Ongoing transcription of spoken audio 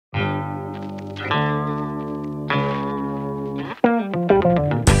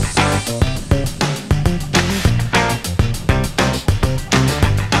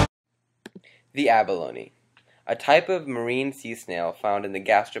The abalone, a type of marine sea snail found in the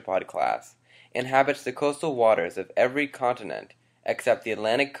gastropod class, inhabits the coastal waters of every continent except the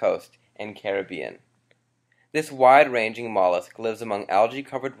Atlantic coast and Caribbean. This wide-ranging mollusk lives among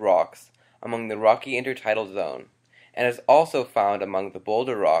algae-covered rocks among the rocky intertidal zone, and is also found among the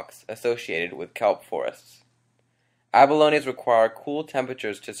boulder rocks associated with kelp forests. Abalones require cool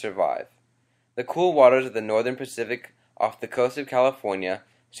temperatures to survive. The cool waters of the northern Pacific off the coast of California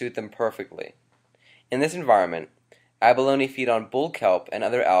suit them perfectly. In this environment, abalone feed on bull kelp and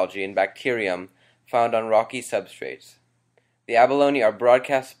other algae and bacterium found on rocky substrates. The abalone are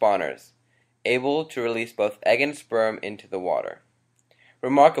broadcast spawners, able to release both egg and sperm into the water.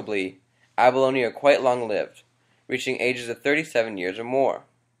 Remarkably, abalone are quite long-lived, reaching ages of 37 years or more.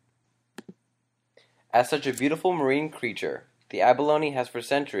 As such a beautiful marine creature, the abalone has for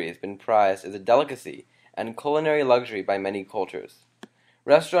centuries been prized as a delicacy and culinary luxury by many cultures.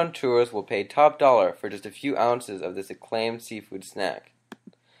 Restaurateurs will pay top dollar for just a few ounces of this acclaimed seafood snack.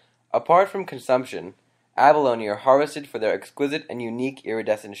 Apart from consumption, abalone are harvested for their exquisite and unique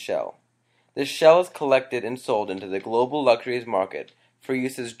iridescent shell. This shell is collected and sold into the global luxuries market for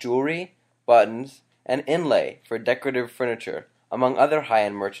use as jewelry, buttons, and inlay for decorative furniture, among other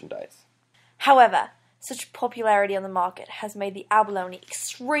high-end merchandise. However, such popularity on the market has made the abalone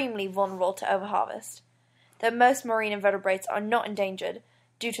extremely vulnerable to overharvest. Though most marine invertebrates are not endangered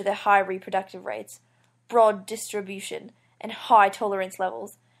due to their high reproductive rates, broad distribution, and high tolerance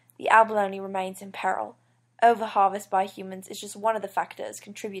levels, the abalone remains in peril. Overharvest by humans is just one of the factors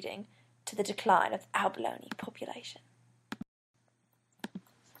contributing to the decline of the abalone population.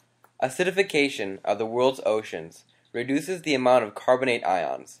 Acidification of the world's oceans reduces the amount of carbonate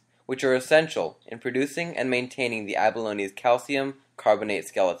ions, which are essential in producing and maintaining the abalone's calcium carbonate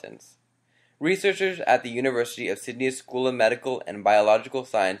skeletons. Researchers at the University of Sydney's School of Medical and Biological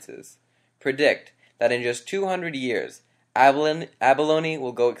Sciences predict that in just 200 years, abalone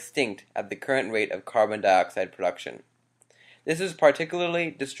will go extinct at the current rate of carbon dioxide production. This is particularly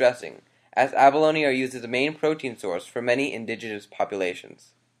distressing, as abalone are used as a main protein source for many indigenous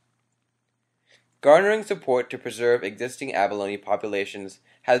populations. Garnering support to preserve existing abalone populations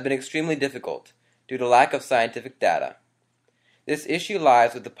has been extremely difficult due to lack of scientific data. This issue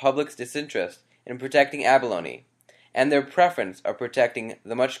lies with the public's disinterest in protecting abalone, and their preference of protecting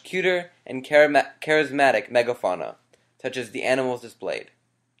the much cuter and charismatic megafauna, such as the animals displayed.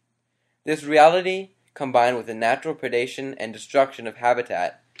 This reality, combined with the natural predation and destruction of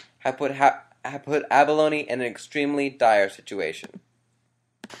habitat, have put abalone in an extremely dire situation.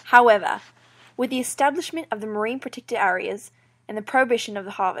 However, with the establishment of the marine protected areas and the prohibition of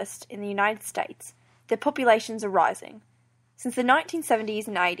the harvest in the United States, their populations are rising. Since the 1970s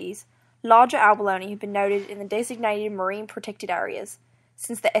and 80s, larger abalone have been noted in the designated marine protected areas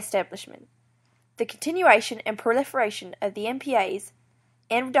since the establishment. The continuation and proliferation of the MPAs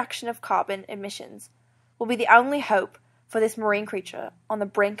and reduction of carbon emissions will be the only hope for this marine creature on the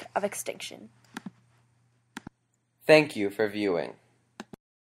brink of extinction. Thank you for viewing.